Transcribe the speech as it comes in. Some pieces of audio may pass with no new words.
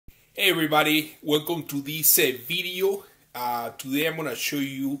Hey everybody, welcome to this video. Today I'm going to show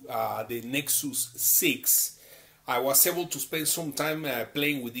you the Nexus 6. I was able to spend some time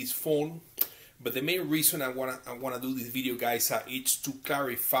playing with this phone, but the main reason I want to do this video, guys, is to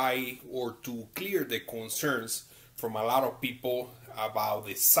clarify or to clear the concerns from a lot of people about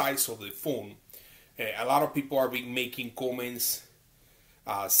the size of the phone. A lot of people are making comments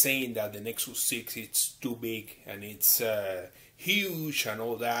saying that the Nexus 6 is too big and it's huge and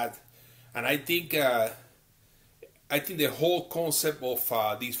all that. And I think the whole concept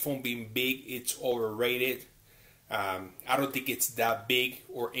of this phone being big, it's overrated. I don't think it's that big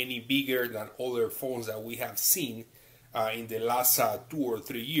or any bigger than other phones that we have seen in the last 2 or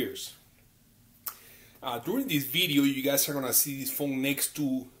 3 years. During this video, you guys are gonna see this phone next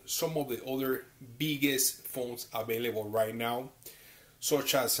to some of the other biggest phones available right now,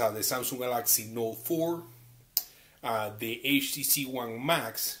 such as the Samsung Galaxy Note 4, the HTC One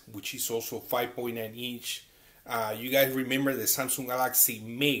Max, which is also 5.9 inch. You guys remember the Samsung Galaxy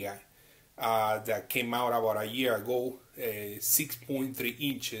Mega that came out about a year ago, 6.3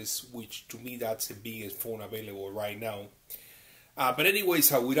 inches, which to me that's the biggest phone available right now. But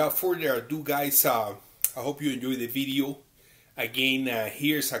anyways, without further ado, guys, I hope you enjoy the video. Again,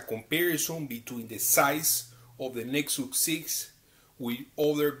 here's a comparison between the size of the Nexus 6 with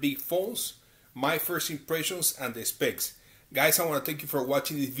other big phones, my first impressions, and the specs. Guys, I want to thank you for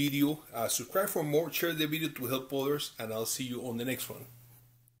watching this video. Subscribe for more, share the video to help others, and I'll see you on the next one.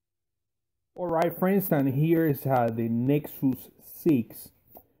 Alright friends, and here's the Nexus 6.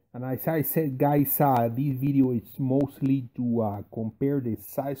 And as I said, guys, this video is mostly to compare the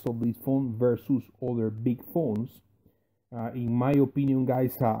size of this phone versus other big phones. In my opinion,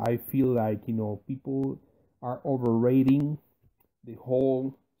 guys, I feel like, people are overrating the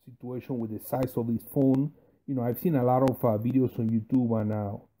whole situation with the size of this phone. I've seen a lot of videos on YouTube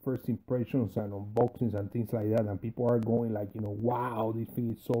and first impressions and unboxings and things like that, and people are going like, wow, this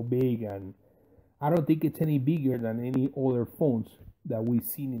thing is so big, and I don't think it's any bigger than any other phones that we've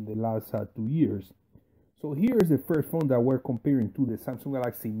seen in the last 2 years. So here's the first phone that we're comparing to, the Samsung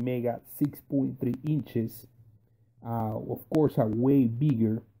Galaxy Mega, 6.3 inches. Of course, way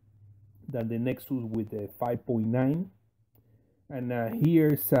bigger than the Nexus with the 5.9. And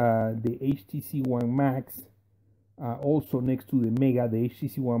here's the HTC One Max, also next to the Mega. The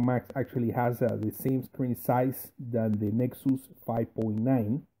HTC One Max actually has the same screen size than the Nexus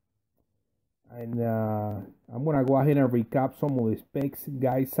 5.9. And I'm gonna go ahead and recap some of the specs,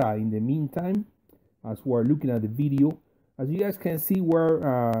 guys, in the meantime, as we're looking at the video. As you guys can see,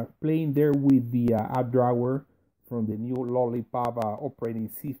 we're playing there with the app drawer from the new Lollipop operating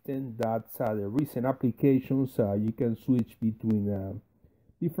system. That's the recent applications. You can switch between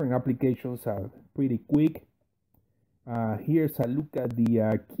different applications pretty quick. Here's a look at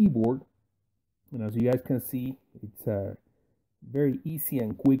the keyboard, and as you guys can see, it's very easy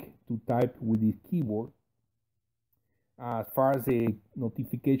and quick to type with this keyboard. As far as the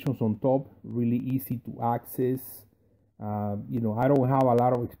notifications on top, really easy to access. I don't have a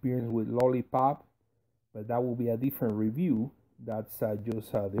lot of experience with Lollipop, but that will be a different review. That's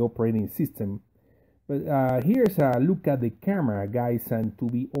just the operating system. But here's a look at the camera, guys, and to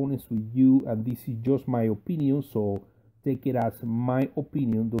be honest with you, and this is just my opinion, so take it as my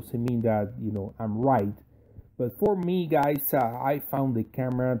opinion, doesn't mean that I'm right. But for me, guys, I found the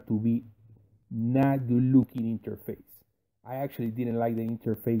camera to be not good looking interface. I actually didn't like the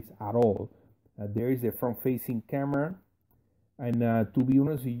interface at all. There is a front facing camera, and to be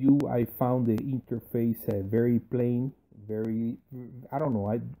honest with you, I found the interface very plain, very, I don't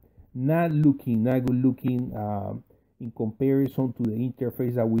know, not good looking in comparison to the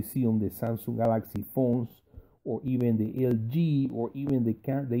interface that we see on the Samsung Galaxy phones, or even the LG, or even the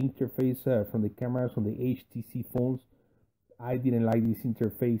interface from the cameras on the HTC phones. I didn't like this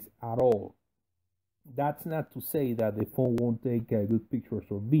interface at all. That's not to say that the phone won't take good pictures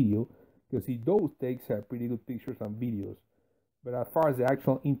or video, because it does take pretty good pictures and videos. But as far as the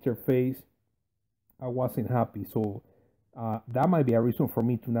actual interface, I wasn't happy. So that might be a reason for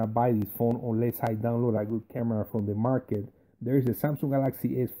me to not buy this phone unless I download a good camera from the market. There is a Samsung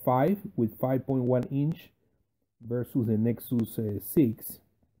Galaxy S5 with 5.1 inch versus the Nexus 6.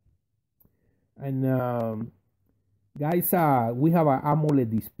 And guys, we have an AMOLED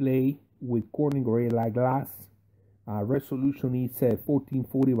display with Corning Gorilla Glass. Resolution is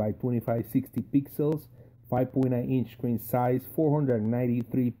 1440 by 2560 pixels, 5.9 inch screen size,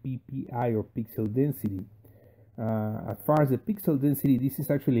 493 ppi or pixel density. As far as the pixel density, this is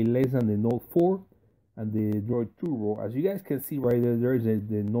actually less than the Note 4 and the Droid Turbo. As you guys can see right there, there is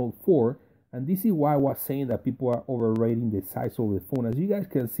the Note 4, And this is why I was saying that people are overrating the size of the phone. As you guys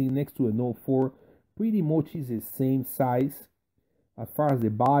can see next to the Note 4, pretty much is the same size as far as the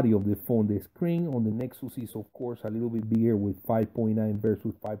body of the phone. The screen on the Nexus is of course a little bit bigger with 5.9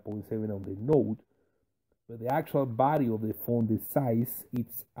 versus 5.7 on the Note. But the actual body of the phone, the size,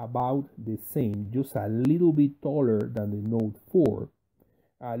 it's about the same, just a little bit taller than the Note 4.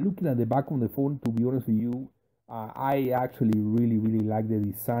 Looking at the back of the phone, to be honest with you, I actually really like the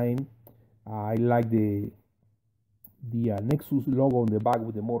design. I like the Nexus logo on the back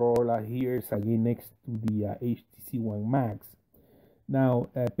with the Motorola. Here is again next to the HTC One Max. Now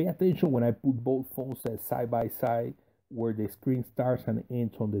pay attention when I put both phones side by side, where the screen starts and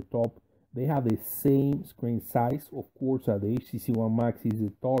ends on the top. They have the same screen size. Of course, the HTC One Max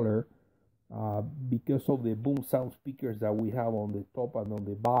is taller because of the boom sound speakers that we have on the top and on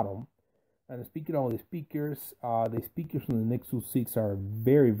the bottom. And speaking of the speakers on the Nexus 6 are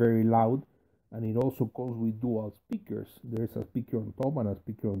very loud, and it also comes with dual speakers. There's a speaker on top and a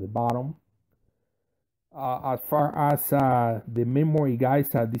speaker on the bottom. As far as the memory, guys,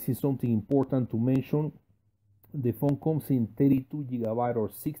 this is something important to mention. The phone comes in 32 GB or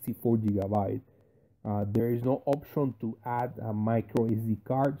 64 GB. There is no option to add a micro SD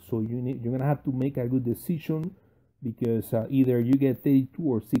card, so you're gonna have to make a good decision, because either you get 32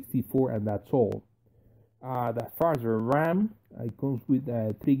 or 64 and that's all. As far as the RAM, it comes with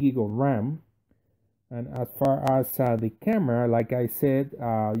 3 GB of RAM. And as far as the camera, like I said,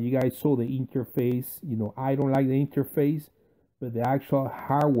 you guys saw the interface. You know, I don't like the interface, but the actual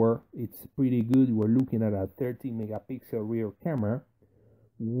hardware, it's pretty good. We're looking at a 13 megapixel rear camera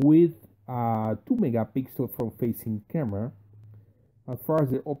with 2 megapixel front facing camera. As far as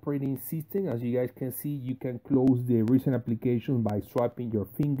the operating system, as you guys can see, you can close the recent application by swiping your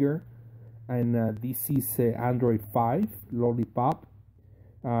finger, and this is Android 5 Lollipop.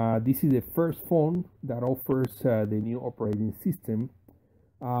 This is the first phone that offers the new operating system,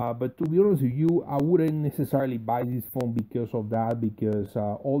 but to be honest with you, I wouldn't necessarily buy this phone because of that, because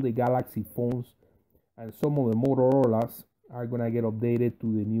all the Galaxy phones and some of the Motorola's are gonna get updated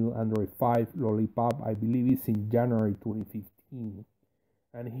to the new Android 5 Lollipop. I believe it's in January 2015.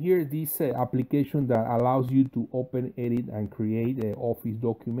 And here this application that allows you to open, edit, and create office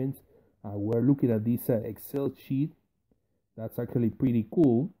documents. We're looking at this Excel sheet. That's actually pretty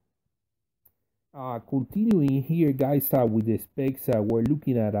cool. Continuing here, guys, with the specs, we're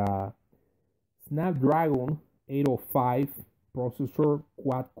looking at a Snapdragon 805 processor,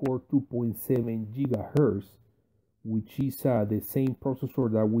 quad-core 2.7 GHz, which is the same processor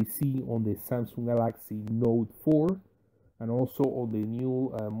that we see on the Samsung Galaxy Note 4 and also on the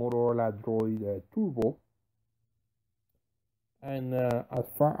new Motorola Droid Turbo. And as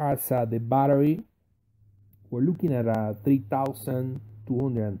far as the battery, we're looking at a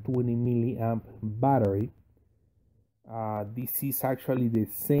 3220 milliamp battery. This is actually the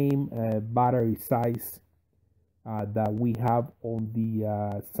same battery size that we have on the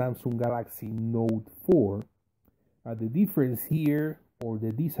Samsung Galaxy Note 4. The difference here, or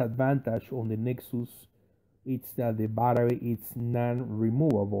the disadvantage on the Nexus, it's that the battery is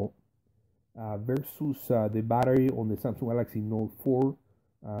non-removable versus the battery on the Samsung Galaxy Note 4.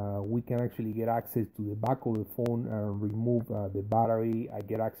 We can actually get access to the back of the phone and remove the battery. I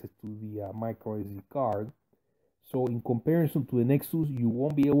get access to the micro SD card. So in comparison to the Nexus, you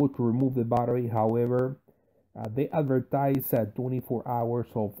won't be able to remove the battery. However, they advertise 24 hours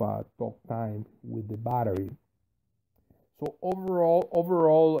of talk time with the battery. So overall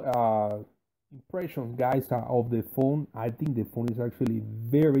impressions, guys, of the phone. I think the phone is actually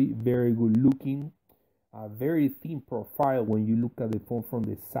very good looking. Very thin profile when you look at the phone from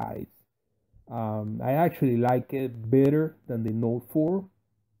the side. I actually like it better than the Note 4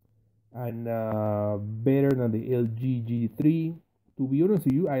 and better than the LG G3. To be honest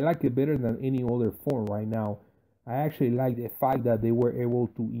with you, I like it better than any other phone right now. I actually like the fact that they were able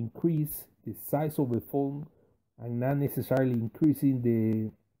to increase the size of the phone and not necessarily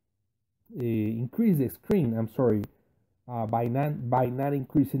increasing increase the screen. I'm sorry. By not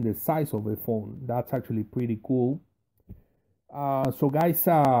increasing the size of the phone. That's actually pretty cool. So guys,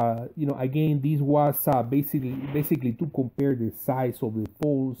 you know, again, this was basically to compare the size of the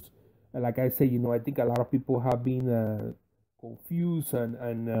phones. Like I said, you know, I think a lot of people have been confused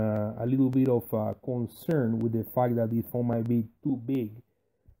and a little bit of concern with the fact that this phone might be too big.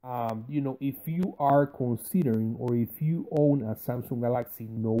 You know, if you are considering, or if you own a Samsung Galaxy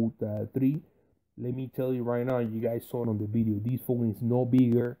Note 3, let me tell you right now, you guys saw it on the video, this phone is no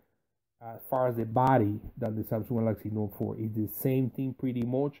bigger as far as the body than the Samsung Galaxy Note 4. It's the same thing pretty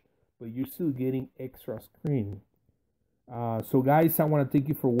much, but you're still getting extra screen. So guys, I want to thank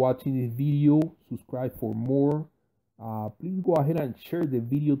you for watching this video. Subscribe for more. Please go ahead and share the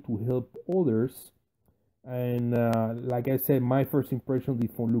video to help others. And like I said, my first impression of the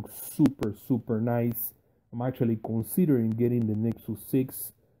phone looks super nice. I'm actually considering getting the Nexus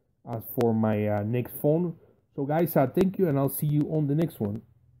 6 as for my next phone. So guys, thank you, and I'll see you on the next one.